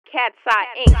Cat's Eye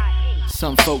Inc.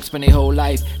 Some folks spend their whole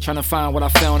life trying to find what I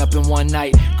found up in one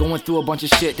night. Going through a bunch of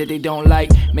shit that they don't like.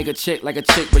 Make a chick like a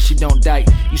chick, but she don't dike.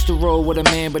 Used to roll with a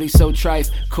man, but he's so trife.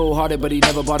 Cold-hearted, but he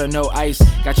never bought her no ice.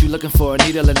 Got you looking for a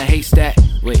needle in a haystack.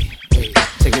 Wait,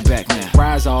 take it back now.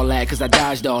 Rise all that, cause I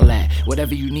dodged all that.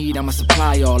 Whatever you need, I'ma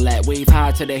supply all that. Wave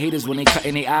high to the haters when they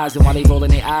cutting their eyes. And while they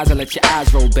rolling their eyes, I let your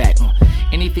eyes roll back.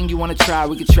 Anything you wanna try,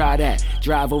 we can try that.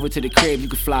 Drive over to the crib, you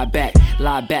can fly back.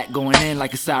 Lie back, going in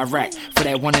like it's Iraq. For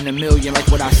that 1 in a million, like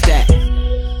what I stack.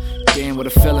 Damn, what a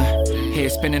feeling.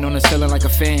 Head spinning on the ceiling like a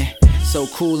fan. So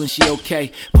cool and she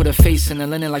okay. Put her face in the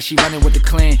linen like she running with the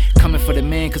clan. Coming for the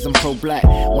man cause I'm pro-black.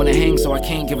 Wanna hang so I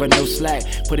can't give her no slack.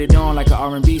 Put it on like a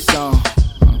R&B song.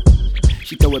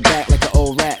 She throw it back like an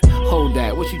old rat. Hold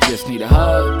that, what you just need a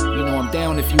hug? You know I'm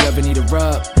down if you ever need a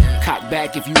rub. Cock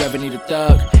back if you ever need a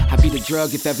thug. I be the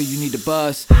drug if ever you need a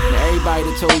buzz. Now everybody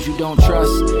that told you don't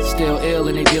trust still ill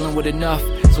and they dealing with enough.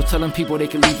 So tell them people they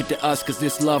can leave it to us. Cause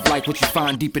this love like what you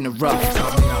find deep in the rough.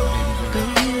 Help me out, baby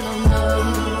girl. Girl, you don't know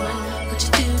what you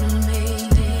do to me.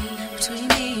 Between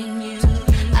me and you,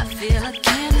 I feel like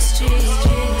chemistry. I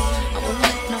won't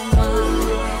let no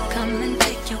one come and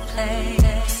take your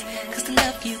place. Cause the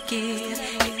love you give,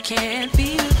 it can't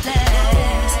be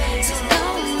replaced. So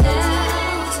going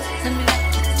down, let me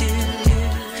like you do.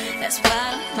 That's why I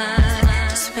don't mind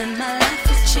to spend my life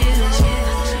with you.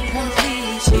 Wanna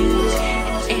please you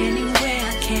in any way I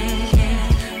can.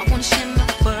 I wanna share my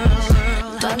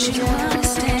world. Don't you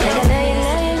understand? Like a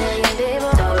million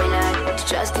people told me not to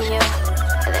trust in you.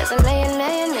 There's a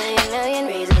million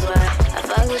reasons why I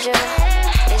fuck with you.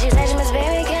 And she said she must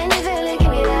baby, can you feel it? Give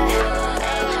me that.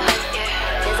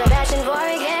 There's a passion for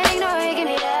it, can't ignore it, give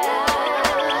me that.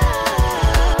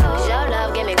 Your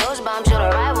love give me goosebumps, you're the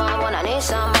right one when I need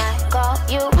some. I call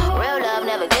you. Real love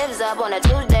never gives up on a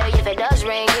Tuesday. If it does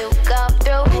ring, you come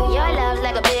through. Your love's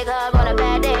like a big hug on a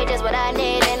bad day, just what I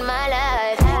need in my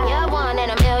life. You're 1 in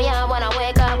a million when I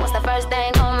wake up. What's the first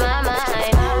thing on my mind?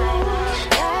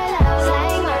 Your love's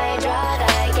like my drug,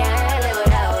 I can't live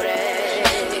without it.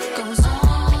 It goes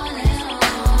on and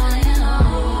on and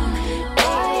on.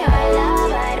 For your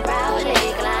love, I'd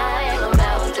proudly climb a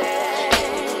mountain.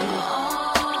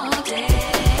 All day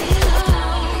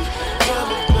long.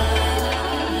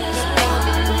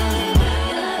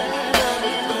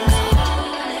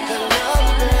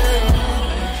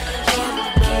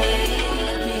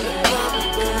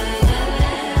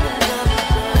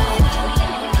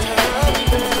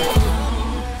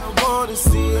 I wanna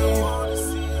see you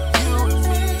and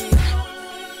me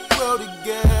grow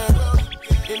together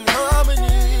in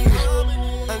harmony.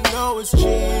 I know it's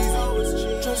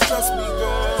cheesy, just trust me,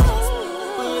 girl.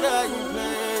 But I ain't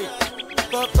playing.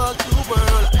 Fuck the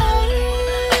world.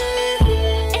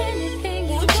 Anything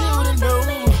you Want you to know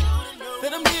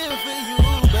that I'm here for you,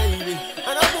 baby,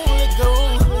 and I won't let go.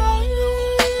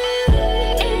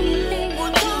 anything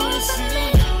Want you to see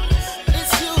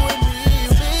it's you and me,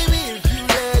 baby. If you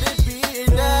let it be at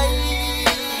night,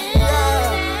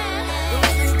 don't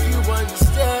think you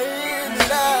understand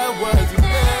that I wasn't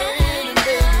playing, and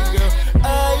baby girl, I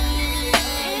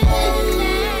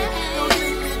don't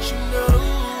think that you know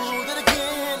that I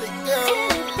can't let go.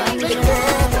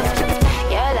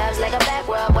 Your love's like a back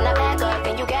rub when I back up.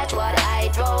 Can you catch what I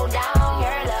throw down?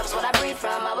 Your love's what I breathe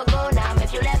from. I would go numb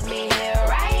if you left me here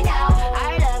right now.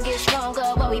 Our love gets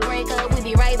stronger when we break up. We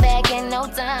be right back in no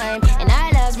time. And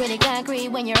our love's really concrete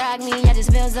when you rock me. I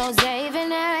just feel so safe.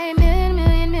 And I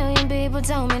million people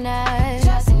told me not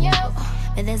trust in you.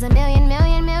 But there's a million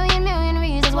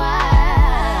reasons why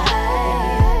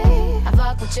I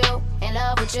fuck with you, in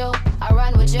love with you, I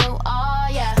run with you, oh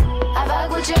yeah. I fuck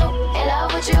with you, in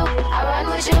love with you, I run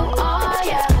with you, oh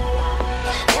yeah.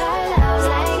 Your love's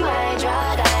like my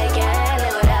drug, I can't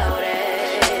live without it.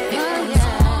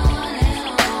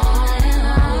 on and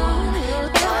on.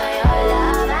 For your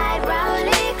love, I'd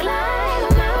proudly climb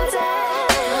a mountain.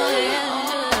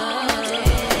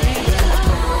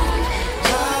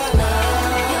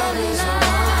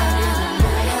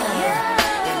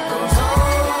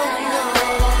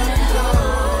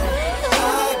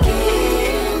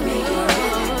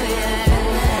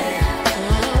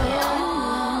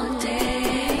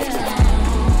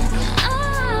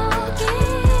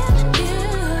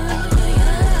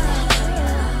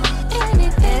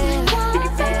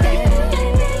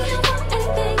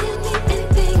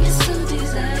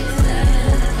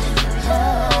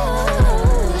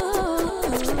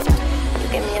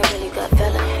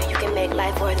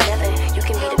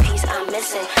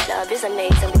 Love is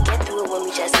amazing, we get through it when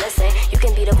we just listen. You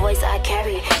can be the voice I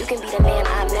carry, you can be the man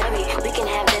I marry. We can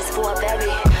have this for a very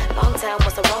long time.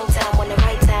 What's the wrong time when the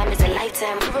right time is a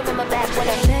lifetime? You remember back when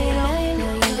I met